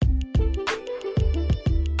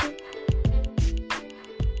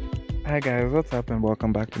Hi guys, what's up and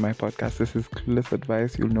welcome back to my podcast. This is Clueless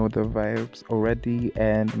Advice. You'll know the vibes already,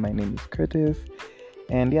 and my name is Curtis.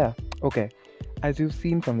 And yeah, okay. As you've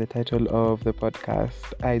seen from the title of the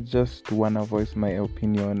podcast, I just wanna voice my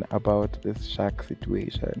opinion about this Shaq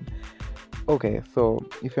situation. Okay, so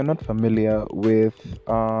if you're not familiar with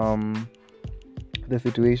the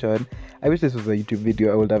situation, I wish this was a YouTube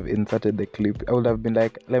video. I would have inserted the clip. I would have been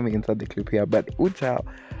like, let me insert the clip here, but ucha,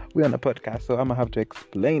 we're on a podcast, so I'm gonna have to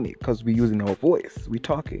explain it because we're using our voice, we're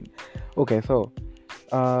talking. Okay, so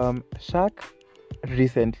Shaq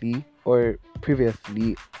recently or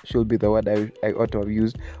previously should be the word I ought to have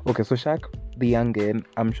used. Okay, so Shaq the Youngin,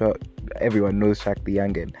 I'm sure everyone knows Shaq the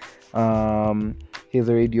Youngin. He's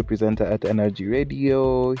a radio presenter at Energy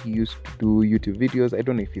Radio. He used to do YouTube videos. I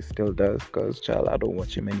don't know if he still does because child, I don't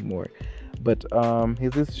watch him anymore. But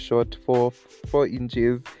he's this short 4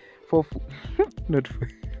 inches, not 4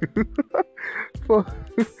 four.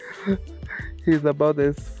 He's about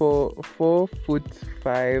this 4'5"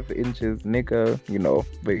 nigga,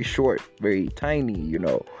 very short, very tiny,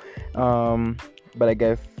 but I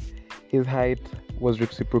guess his height was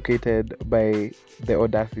reciprocated by the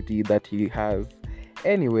audacity that he has.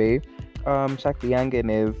 Anyway, Shaq the Youngin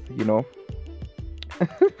is,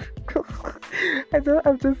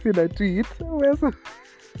 I've just seen a tweet where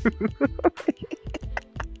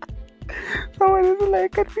someone is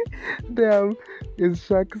like, damn, is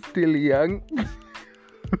Shaq still young?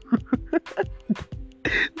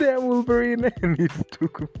 Damn, Wolverine, and it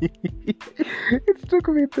took me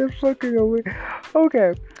the fucking away.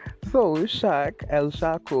 Okay, so Shaq, El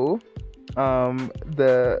Shaco,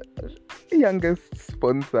 the youngest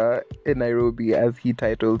sponsor in Nairobi, as he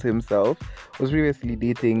titled himself, was previously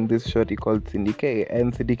dating this shorty called Cindy K.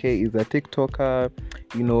 And Cindy K is a TikToker,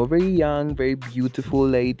 very young, very beautiful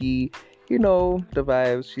lady, the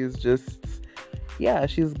vibes. She's just,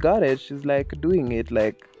 she's got it. She's like doing it,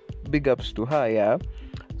 like big ups to her, yeah.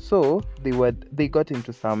 So they got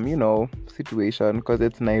into some, situation because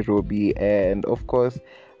it's Nairobi, and of course,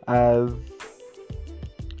 as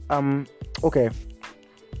okay,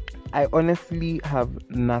 I honestly have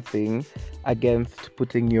nothing against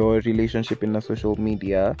putting your relationship in the social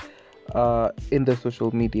media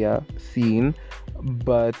scene,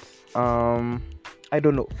 but I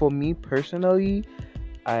don't know. For me personally,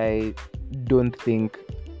 I don't think,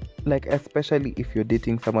 like, especially if you're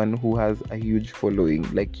dating someone who has a huge following,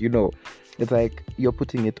 like, it's like you're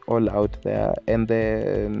putting it all out there, and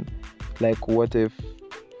then, like, what if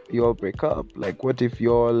you all break up? Like, what if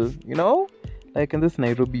you all, like, in this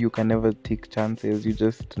Nairobi, you can never take chances. You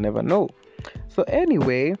just never know. So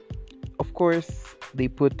anyway, of course, they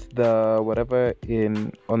put the whatever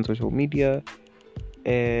on social media.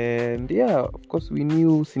 And yeah, of course, we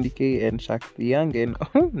knew Cindy K and Shaq the Youngin.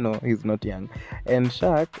 No, he's not young. And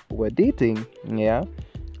Shaq were dating. Yeah.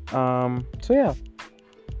 So yeah,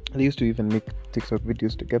 they used to even make TikTok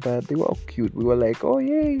videos together. They were all cute. We were like, oh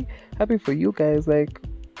yay, happy for you guys. Like,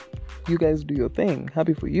 you guys do your thing.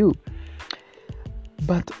 Happy for you.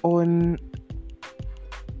 But when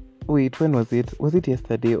was it? Was it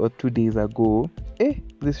yesterday or 2 days ago?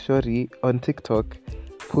 This shorty on TikTok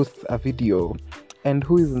posts a video. And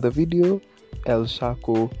who is in the video? El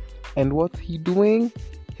Shaco. And what's he doing?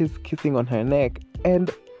 He's kissing on her neck.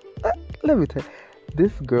 And let me tell you,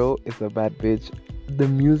 this girl is a bad bitch. The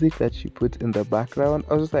music that she put in the background,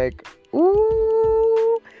 I was just like,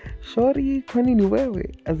 ooh, shorty, kwani ni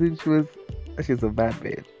wewe? As in, she's a bad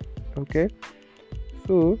bitch. Okay?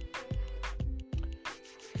 So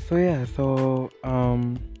where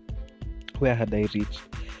had I reached?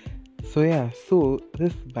 So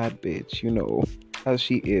this bad bitch, as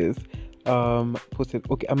she is, posted,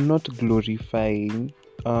 okay, I'm not glorifying,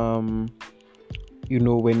 I'm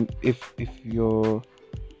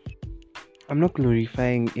not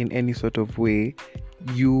glorifying in any sort of way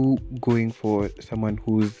you going for someone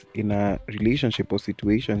who's in a relationship or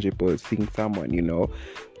situationship or seeing someone,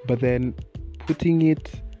 but then putting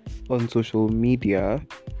it on social media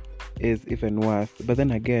is even worse. But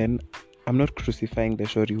then again, I'm not crucifying the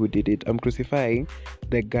shorty who did it. I'm crucifying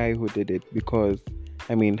the guy who did it because,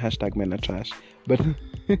 #men are trash. But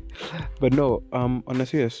but no, on a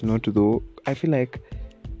serious note though, I feel like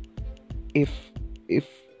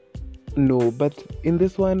but in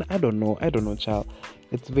this one, I don't know, child.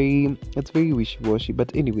 It's very wishy-washy.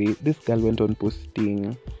 But anyway, this girl went on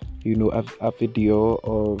posting, a video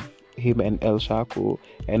of him and El Shaco,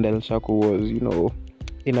 and El Shaco was,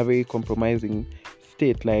 in a very compromising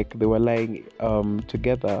state, like they were lying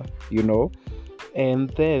together, and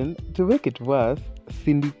then to make it worse,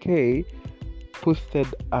 Cindy K posted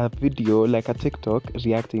a video, like a TikTok,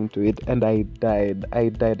 reacting to it, and I died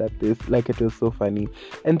at this. Like, it was so funny.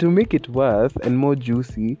 And to make it worse and more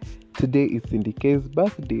juicy, today is Cindy K's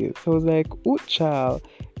birthday. So I was like, oh child,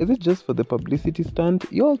 is it just for the publicity stunt?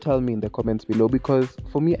 You all tell me in the comments below, because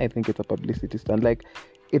for me, I think it's a publicity stunt. Like,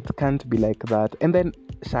 it can't be like that. And then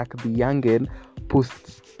Shaq the youngin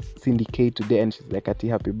posts Cindy K today, and she's like, "Ati,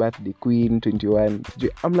 happy birthday, Queen 21."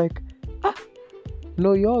 I'm like,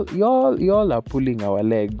 no, y'all are pulling our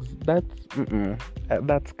legs.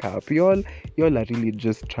 That's cap. Y'all are really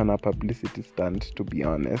just trying to publicity stunt, to be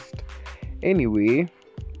honest. Anyway,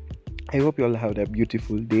 I hope you all had a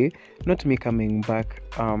beautiful day. Not me coming back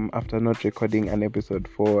after not recording an episode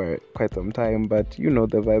for quite some time, but you know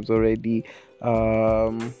the vibes already.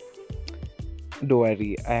 Don't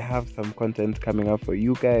worry, I have some content coming up for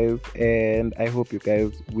you guys, and I hope you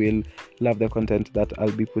guys will love the content that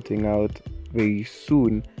I'll be putting out very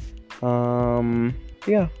soon.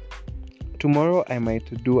 Yeah, tomorrow I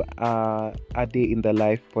might do a day in the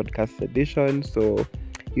life podcast edition, so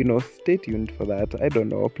stay tuned for that. I don't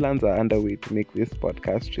know, plans are underway to make this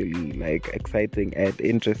podcast really like exciting and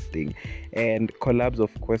interesting, and collabs of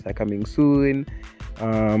course are coming soon.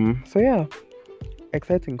 So yeah,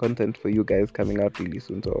 exciting content for you guys coming out really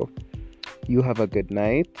soon. So you have a good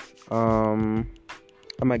night. I'm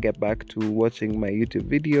gonna get back to watching my YouTube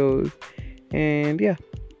videos, and yeah,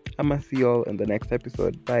 I'm gonna see y'all in the next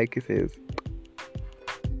episode. Bye, kisses.